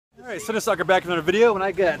Alright, CineStalker back with another video, and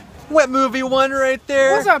I got Wet Movie 1 right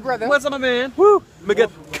there. What's up, brother? What's up, my man? Woo! We got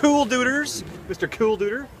Cool Duders, Mr. Cool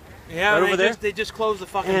Duder. Yeah, right over there. They just closed the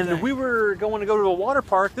fucking and thing. we were going to go to a water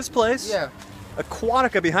park, this place. Yeah.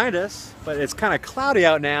 Aquatica behind us, but it's kind of cloudy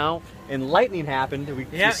out now, and lightning happened. We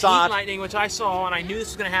saw heat it. lightning, which I saw, and I knew this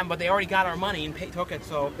was going to happen, but they already got our money and took it,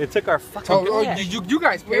 so... It took our fucking... Oh, yeah. you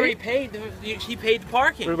guys paid? We already paid. He paid the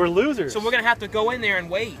parking. We're losers. So we're going to have to go in there and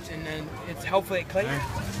wait, and then it's hopefully it clears.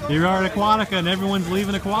 Here we are at Aquatica, and everyone's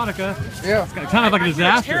leaving Aquatica. Yeah. It's kind of like a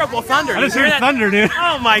disaster. Terrible thunder. I just heard thunder, dude.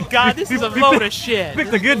 Oh my god, this is a load of shit.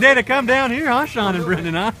 Picked a good day to come down here, huh, Sean and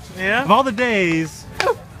Brendan, huh? Yeah. Of all the days,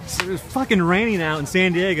 it's fucking raining out in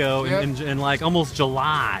San Diego in like almost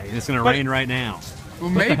July, and it's gonna rain right now. Well,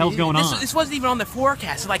 what the hell's going on? This wasn't even on the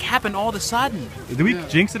forecast. It like happened all of a sudden. Did we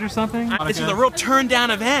jinx it or something? This is a real turn down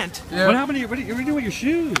event. Yeah. What happened to you? What are you doing with your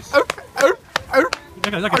shoes?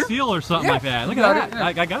 Like a seal or something like that. Look at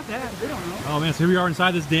that. I got that. Oh man, so here we are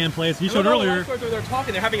inside this damn place. You showed earlier. Lifeguards over there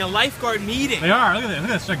talking. They're having a lifeguard meeting. They are. Look at that. Look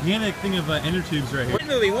at this gigantic thing of inner tubes right here. What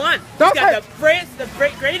movie won? He's got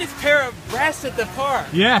the greatest pair of breasts at the park.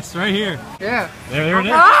 Yes, right here. Yeah. There it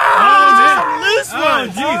is. Oh, loose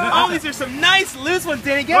ones. Geez, Oh, these are some nice loose ones,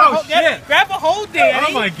 Danny. Shit. Grab a hold, Danny.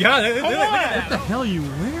 Oh my god. Come on. What the hell are you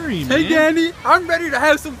wearing, man? Hey, Danny. I'm ready to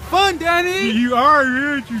have some fun, Danny. You are,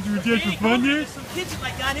 man. You just for fun here? Some kids that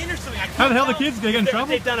like got in or something. How the hell the kids get in trouble?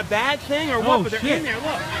 They've done a bad thing or what, but they're in there.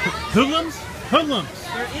 Look. Hoodlums? Hoodlums.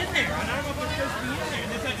 They're in there. And I don't know if they're supposed to be in there.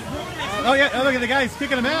 And there's like a woman. Oh yeah, oh, look at the guy, he's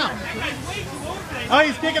kicking him out. That guy's way too old for that. Oh,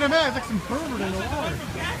 he's kicking him out. He's like some pervert in the water.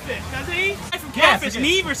 Catfish, doesn't he? From Catfish,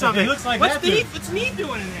 Neve or something. He looks like What's that dude. Neve? What's Neve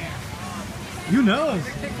doing in there? Who knows?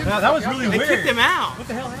 That was really They weird. kicked him out. What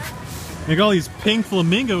the hell happened? Look at all these pink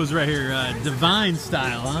flamingos right here, divine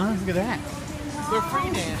style, huh? Look at that. They're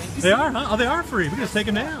free, Danny. They are, huh? Oh, they are free. We can just take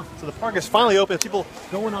them down. So the park is finally open. People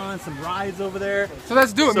going on some rides over there. So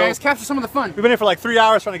let's do it, man. Let's capture some of the fun. We've been here for like 3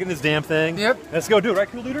 hours trying to get in this damn thing. Yep. Let's go do it, right,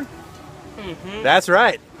 Cool Duder? That's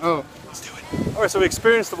right. Oh. Let's do it. All right, so we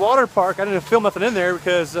experienced the water park. I didn't film nothing in there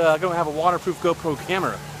because I don't have a waterproof GoPro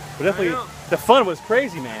camera. But definitely, the fun was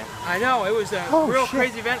crazy, man. I know, it was a real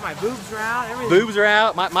crazy event. My boobs were out, everything. Boobs are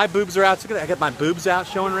out. My boobs are out. Look at that. I got my boobs out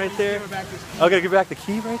showing right there. I gotta give back the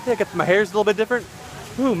key right there. Got my hair's a little bit different.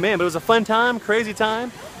 Ooh, man, but it was a fun time, crazy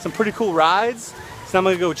time. Some pretty cool rides. So I'm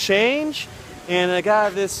gonna go change. And I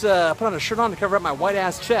got this, put on a shirt on to cover up my white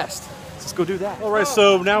ass chest. Let's go do that. All right,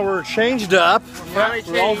 so now we're changed up.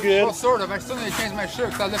 We're all good. Well, sort of. I still need to change my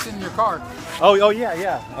shirt because I left it in your car. Oh yeah,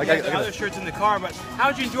 yeah. I got the other shirts in the car, but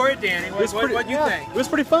how'd you enjoy it, Danny? What do you think? It was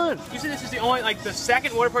pretty fun. You said this is the only, like, the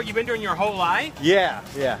second water park you've been to in your whole life? Yeah,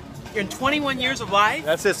 yeah. In 21 years of life?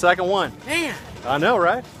 That's it, second one. Man. I know,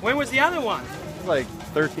 right? When was the other one? I was like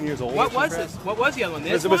 13 years old. What was this? What was the other one?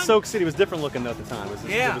 This It was Soak City. It was different looking though at the time.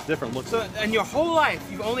 It was different looking. So in your whole life,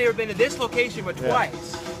 you've only ever been to this location but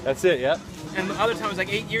twice. That's it, yep. And the other time was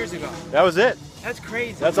like 8 years ago. That was it. That's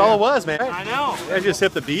crazy. That's all it was, man. I know. I just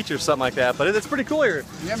hit the beach or something like that, but it's pretty cool here.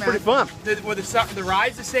 Yeah, it's pretty fun. Were the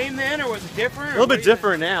rides the same then, or was it different? A little bit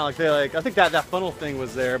different now. Like I think that funnel thing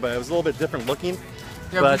was there, but it was a little bit different looking.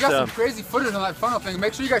 Yeah, but we got some crazy footage on that funnel thing.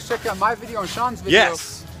 Make sure you guys check out my video and Sean's video.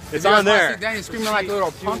 Yes, it's on there. Danny screaming like a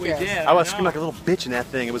little punk ass. I was screaming like a little bitch in that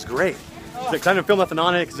thing. It was great. I didn't film nothing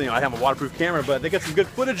on it because I have a waterproof camera, but they got some good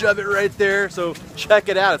footage of it right there. So check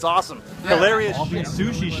it out. It's awesome. Yeah. Hilarious.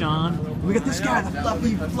 Sushi, Sean. We got this guy, the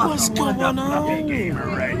fluffy gamer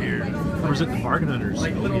right here. Represent the bargain hunters.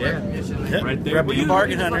 Yeah, right there. Were you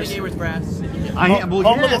bargain hunters? Home with of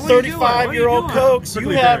the 35-year-old Cokes. You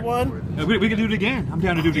had one. We can do it again. I'm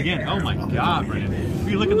down to do it again. Oh my God, Brandon.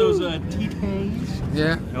 You look at those T-Tangs.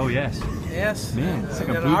 Yeah. Oh yes. Yes. Man, it's like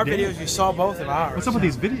a in boob our day. videos, you saw both of ours. What's up with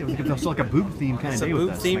these videos? It's like a boob theme kind of day with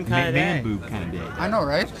us. It's a boob theme kind of day. Man boob kind of day. I know,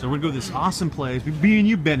 right? So we're gonna go to this awesome place. Me and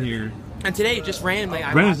you've been here. And today, just randomly,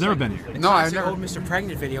 Brandon's never been here. No, I've never. Old Mr.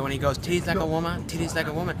 Pregnant video when he goes, titties like a woman, titties like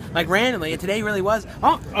a woman. Like randomly, and today really was.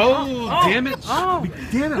 Damn it!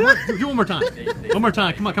 Damn it! Do one more time. One more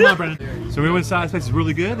time. Come on, Brandon. So we went inside. This place is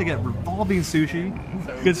really good. They got revolving sushi,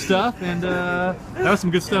 good stuff, and that was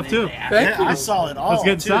some good stuff too. Thank you. I saw it all. Let's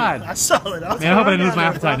get inside. I saw it all. Man, I hope I didn't lose my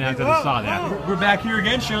appetite now because I saw that. We're back here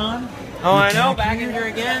again, Sean. Oh, I know. Back in here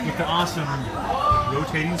again. With the awesome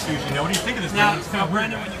rotating sushi. Now, what do you think of this? Now,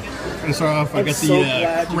 Brandon, when you get. To start off, I got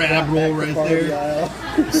the crab roll right there.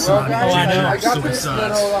 Son, I know. Soy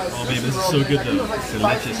sauce. Oh man, this is so good though.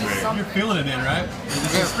 Delicious, right? You're feeling it, man, right?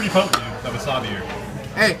 This is pretty potent, dude. That wasabi here.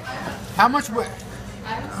 Hey, how much would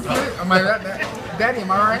Am I Daddy,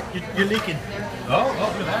 am I right? You're leaking. Oh,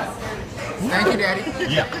 look at that. Thank you,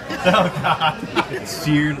 Daddy. Yeah. Oh god.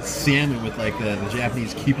 Seared salmon with like the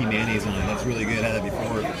Japanese Kewpie mayonnaise on it. That's really good. I had that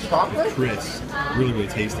before. Chocolate? Crisp. Really, really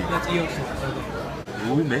tasty. That's eel.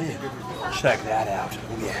 Ooh, man. Check that out.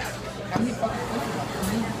 Oh, yeah.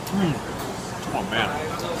 Oh man.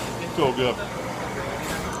 So good.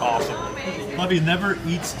 Awesome. Lovey never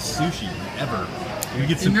eats sushi, ever. You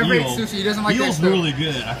get some never eel. ate sushi. He doesn't like that Eel's stuff. really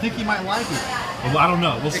good. I think he might like it. Well, I don't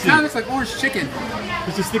know. We'll It see. kind of looks like orange chicken.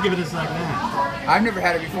 Just think of it as like that. I've never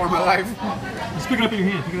had it before in my life. Just pick it up in your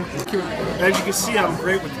hand. Pick it up. As you can see, I'm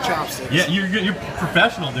great with the chopsticks. Yeah, you're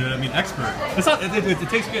professional, dude. I mean, expert. It's not. It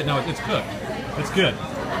tastes good. No, it's cooked. It's good.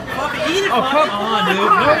 Fluffy, eat it, Oh, Fluffy. come on, dude.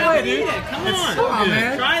 No way, Eat dude. it. Come It's on. so Come on, good.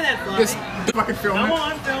 man. Try that, Fluffy. Just fucking film Come it.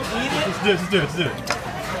 on, Phil. Eat it. Let's do it. Let's do it. Let's do it.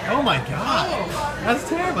 Oh my god. That's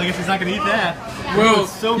terrible. I guess he's not gonna eat that. Well,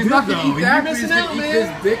 it's so he's good not gonna though. eat that, You're but he's missing gonna out, eat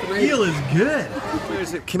man. this big leg. Eel is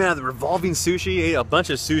good. It came out of the revolving sushi, ate a bunch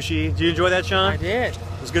of sushi. Did you enjoy that, Sean? I did. It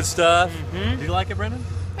was good stuff. Did you like it, Brendan?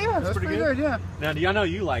 Yeah, that's pretty good. Yeah. Now, I know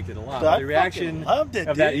you liked it a lot. I The reaction fucking loved it,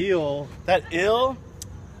 of that dude. eel That eel.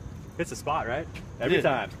 hits the spot, right? Every Dude.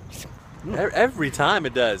 time. Every time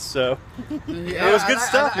it does. So Yeah, it was good I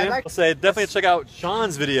stuff, man. like- I'll say definitely check out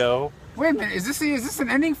Sean's video. Wait a minute, is this an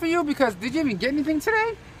ending for you? Because did you even get anything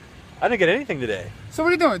today? I didn't get anything today. So what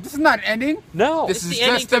are you doing? This is not an ending. No. This It's is the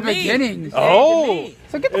ending just the to me. beginning. It's Oh. the ending to me.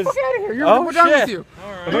 So get the It's- fuck out of here. Oh, We're done shit. with you.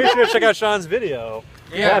 But make sure to check out Sean's video.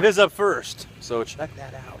 Yeah. I have his up first, so check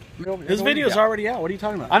that out. His video's already out. What are you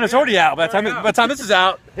talking about? I know it's already out. By the time this is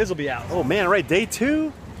out, his will be out. Oh man, all right, day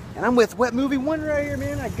 2, and I'm with Wet Movie 1 right here,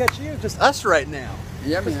 man. I got you, just us right now.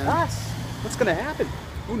 Yeah, Just man. us. What's gonna happen?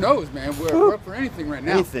 Who knows, man? We're up for anything right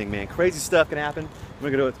now. Anything, man. Crazy stuff can happen.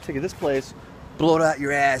 We're gonna take it this place, blow it out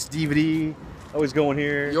your ass, DVD. Always going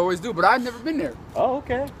here. You always do, but I've never been there. Oh,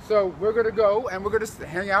 okay. So we're gonna go and we're gonna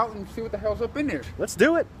hang out and see what the hell's up in there. Let's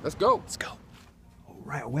do it. Let's go. Let's go. All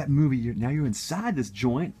right, Wet Movie. Now you're inside this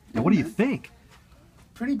joint. Now, what do you think?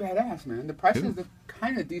 Pretty badass, man. The prices are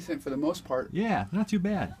kind of decent for the most part. Yeah, not too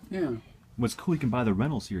bad. Yeah. What's cool, you can buy the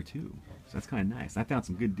rentals here too. So that's kind of nice. I found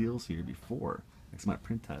some good deals here before. Like some of my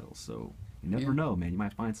print titles. So you never know, man. You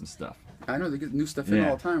might find some stuff. I know they get new stuff in Yeah.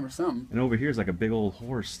 all the time or something. And over here is like a big old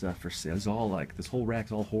horror stuff for sale. It's all like, this whole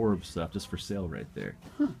rack's all horror stuff just for sale right there.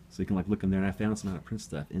 So you can like look in there, and I found some out of print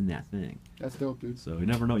stuff in that thing. That's dope, dude. So you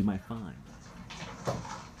never know, you might find.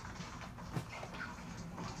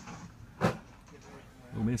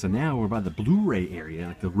 Oh man, so now we're by the Blu-ray area,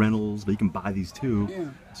 like the rentals, but you can buy these too. Yeah.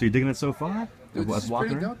 So you're digging it so far? Dude, this is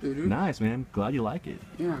pretty around? dope, dude. Nice, man. Glad you like it.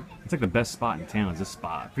 Yeah. It's like the best spot in town is this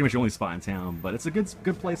spot. Pretty much the only spot in town, but it's a good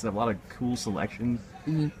place. They have a lot of cool selection.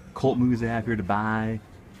 Cult movies they have here to buy.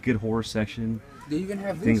 Good horror section. They even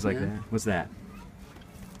have this, Things like man. that. What's that?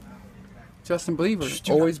 Justin Believer.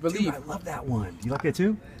 Always Dude, believe. I love that one. You like that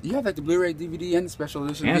too? You have like the Blu-ray, DVD, and the special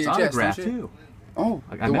edition And it's VHS, don't autographed you? too. Oh,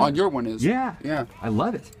 Like, the I know. one your one is. Yeah. Yeah. I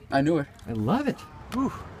love it. I knew it. I love it.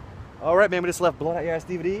 Whew. All right, man. We just left Blood Out Your Ass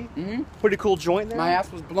DVD. Pretty cool joint there. My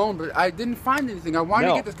ass was blown, but I didn't find anything. I wanted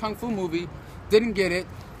No. to get this Kung Fu movie, didn't get it,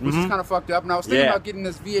 which is kind of fucked up. And I was thinking Yeah. about getting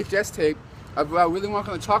this VHS tape. I really want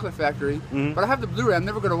to go to the Chocolate Factory, but I have the Blu-ray. I'm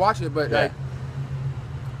never going to watch it, but Yeah. like,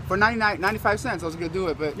 for 95 cents, I was going to do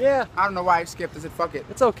it. But Yeah. I don't know why I skipped. I said, fuck it.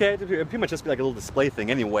 It's okay. It'd pretty much just be like a little display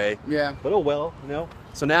thing anyway. Yeah. But oh well, you know.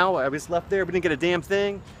 So now I just left there. We didn't get a damn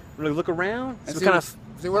thing. We're gonna look around. And So see, kind of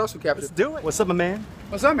see what else we captured. let's do it. What's up, my man?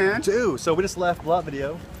 What's up, man? Dude, so we just left Blood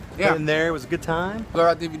Video. Yeah. Put it in there. It was a good time. Blow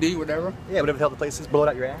out DVD, whatever. Yeah, whatever the hell the place is, blow it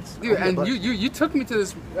out your ass. Dude, and you took me to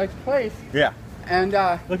this like place, Yeah. and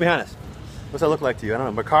Look behind us. What's that look like to you? I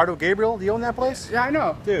don't know. Ricardo, Gabriel, do you own that place? yeah, I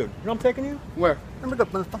know. Dude, you know I'm taking you? Where? Remember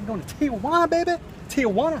the motherfucking going to Tijuana, baby?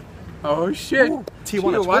 Tijuana. Oh shit. Ooh,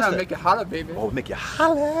 Tijuana Twisted. make it hotter, baby. Oh, make you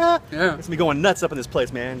holla. Yeah. It's me going nuts up in this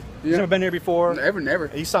place, man. Yeah. You've never been here before? Never.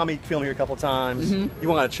 You saw me film here a couple times. You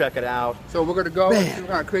want to check it out. So we're gonna go Man. and see what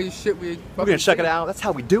kind of crazy shit we. We're going to check it out. That's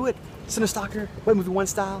how we do it. CineStalker, Wet Movie 1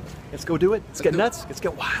 style. Let's go do it. Let's get do it. nuts. Let's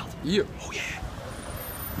get wild. Yeah. Oh, yeah.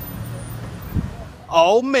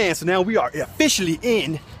 Oh, man. So now we are officially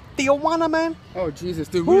in Tijuana, man. Oh Jesus,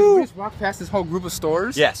 dude. Woo. We just walked past this whole group of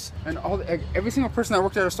stores. Yes. And every single person that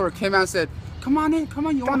worked at our store came out and said, "Come on in, come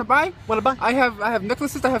on. You want to buy? Want to buy? I have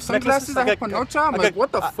necklaces. I have sunglasses. I have panocha." I'm like,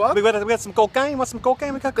 "What the fuck?" We got some cocaine. Want some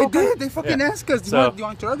cocaine? We got They cocaine. did. They fucking Yeah. asked us. Do So- you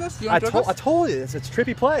want to drug us? Do you I want to drug told, I us? told you, it's a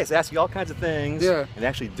trippy place. They ask you all kinds of things. Yeah. And they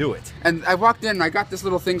actually do it. And I walked in and I got this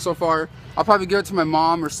little thing so far. I'll probably give it to my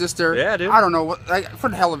mom or sister. Yeah, dude. I don't know what. For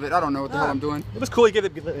the hell of it, I don't know what the hell I'm doing. It was cool. You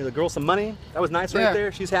give the girl some money. That was nice right Yeah.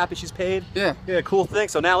 there. She's happy. She's paid. Yeah. Yeah, cool thing.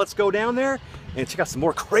 So now let's go down there and check out some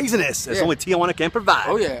more craziness as Yeah. only Tijuana can provide.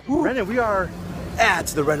 Oh, yeah. Brandon, we are at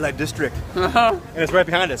the red light district. Uh-huh. And it's right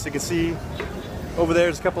behind us. You can see over there,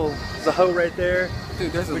 there's a couple, there's a hoe right there.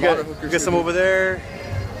 Dude, there's a We lot got, of hookers. we got some over there.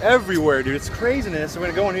 Everywhere, dude. It's craziness. We're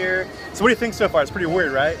gonna go in here. So what do you think so far? It's pretty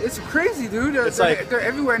weird, right? It's crazy, dude. It's like- They're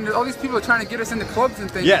everywhere, and all these people are trying to get us into clubs and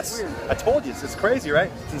things. Yes. It's weird. I told you, it's crazy, right?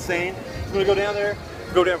 It's insane. So we're gonna go down there,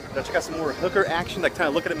 check out some more hooker action, like kind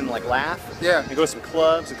of look at them and like laugh. Yeah. And go to some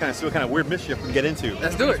clubs and kind of see what kind of weird mischief we can get into.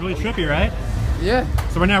 Let's do It's it. really trippy, right? Yeah.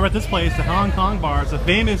 So right now we're at this place, the Hong Kong bar. It's a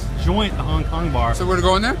famous joint, the Hong Kong bar. So we're gonna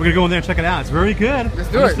go in there? We're gonna go in there and check it out. It's very good. Let's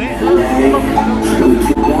do it. Understand?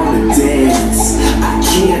 Wanna dance, I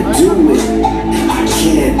can't do it. I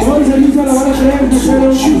can't.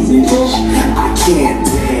 I can't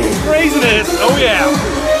dance. Craziness! Oh yeah!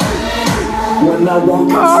 When I walk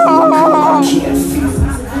into I can't feel.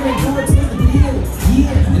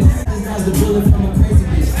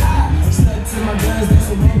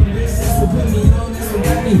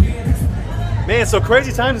 Man, so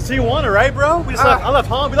crazy times in Tijuana, right, bro? We just left,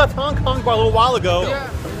 we left Hong Kong bar a little while ago. Yeah.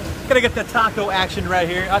 Gotta get that taco action right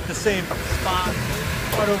here at the same spot,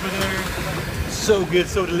 right over there. So good,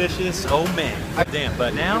 so delicious. Oh man, damn!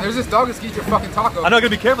 But now There's this dog that's gonna eat your fucking taco. I know I gotta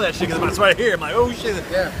be careful of that shit because it's right here. I'm like, oh shit,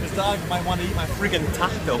 Yeah. this dog might want to eat my freaking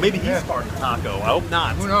taco. Maybe he's part of the taco. I hope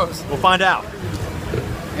not. Who knows? We'll find out.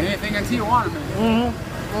 Anything in Tijuana, man.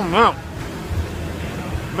 Oh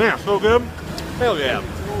man, man, so good. Hell yeah,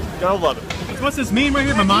 gotta love it. What's this mean right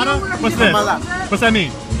here? Mamada? What's this? Mamada. What's that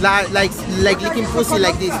mean? Like licking pussy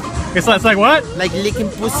like this. It's like what? Like licking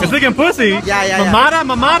pussy. It's licking pussy? Yeah.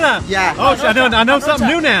 Mamada? Yeah. Oh, shit, I know something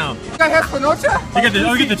new now. This guy has panocha?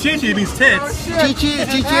 You get the chichi, it means tits. Chichis,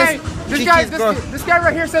 Hey, chichis, this guy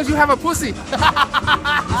right here says you have a pussy.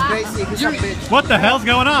 It's crazy. He's a bitch. What the hell's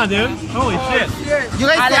going on, dude? Holy shit. Shit. You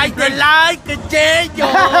guys I like the like a J-Yo.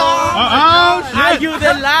 Oh, I shit. you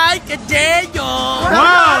the like a J-Yo.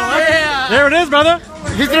 Wow. Yeah. There it is, brother.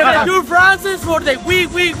 He's gonna do Francis for the wee.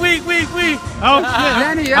 Oh, shit.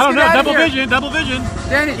 Danny, let's I don't get know. out of Double here. vision.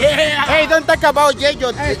 Danny. Yeah. Hey, don't talk about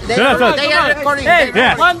Yayo. They are recording. Hey,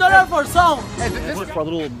 Yeah. $1 for song. Hey, I this went for a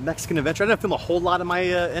little Mexican adventure. I didn't film a whole lot of my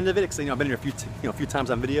end of it because I've been here a few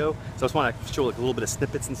times on video, so I just want to show like a little bit of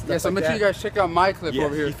snippets and stuff. Yeah, so like make sure that. you guys check out my clip Yeah,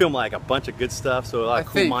 over here. he filmed like a bunch of good stuff, so a lot of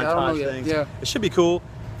cool I don't know montage yet, things. yeah. It should be cool.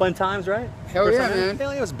 Fun times, right? Hell First yeah, time, man.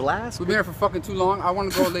 Hell yeah, it was a blast. We've been here for fucking too long. I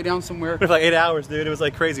want to go lay down somewhere. For like 8 hours, dude. It was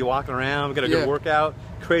like crazy walking around. We got a good Yeah. workout,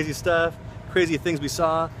 crazy stuff, crazy things we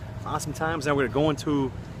saw, awesome times. Now we're gonna go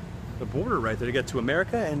into the border right there to get to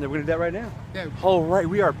America, and we're gonna do that right now. Yeah. All right,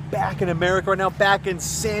 we are back in America right now, back in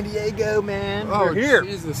San Diego, man. Oh, we're here.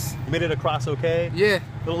 Jesus. Made it across okay. Yeah.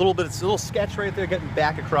 A little bit, it's a little sketch right there, getting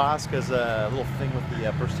back across because a little thing with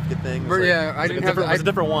the birth certificate thing. But yeah, I didn't have it was a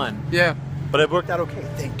different one, Yeah. but it worked out okay.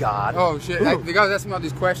 Thank God. Oh, shit. Ooh. The guy was asking me all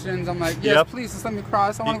these questions. I'm like, yes, Yep. please, just let me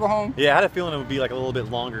cross. I want to go home. Yeah, I had a feeling it would be like a little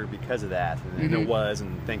bit longer because of that, and it was.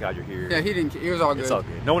 And thank God you're here. Yeah, he didn't. It was all good. It's all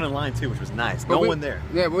good. No one in line too, which was nice. But No we- one there.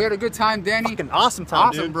 Yeah, we had a good time, Danny. Fucking awesome time,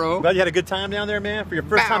 Awesome, dude. bro. Glad you had a good time down there, man, for your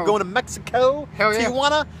first time Bow. going to Mexico, Hell yeah.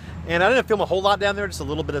 Tijuana. And I didn't film a whole lot down there, just a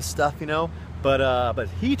little bit of stuff, you know. But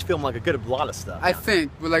he filmed like a lot of stuff. I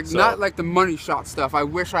think, but like So- not like the money shot stuff. I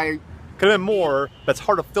wish I could have been more, but it's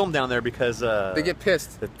hard to film down there because they get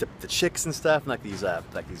pissed. the chicks and stuff, and like these guys,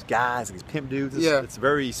 like these pimp dudes. It's, Yeah. it's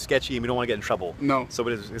very sketchy, and we don't want to get in trouble. No. So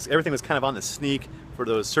everything was kind of on the sneak for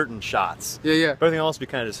those certain shots. Yeah, yeah. But everything else, we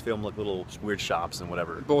kind of just filmed like little weird shops and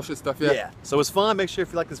whatever. Bullshit stuff. Yeah. Yeah. So it was fun. Make sure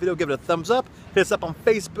if you like this video, give it a thumbs up. Hit us up on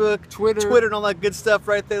Facebook, Twitter. and all that good stuff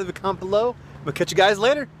right there. Leave a comment below. We'll catch you guys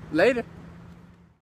later. Later.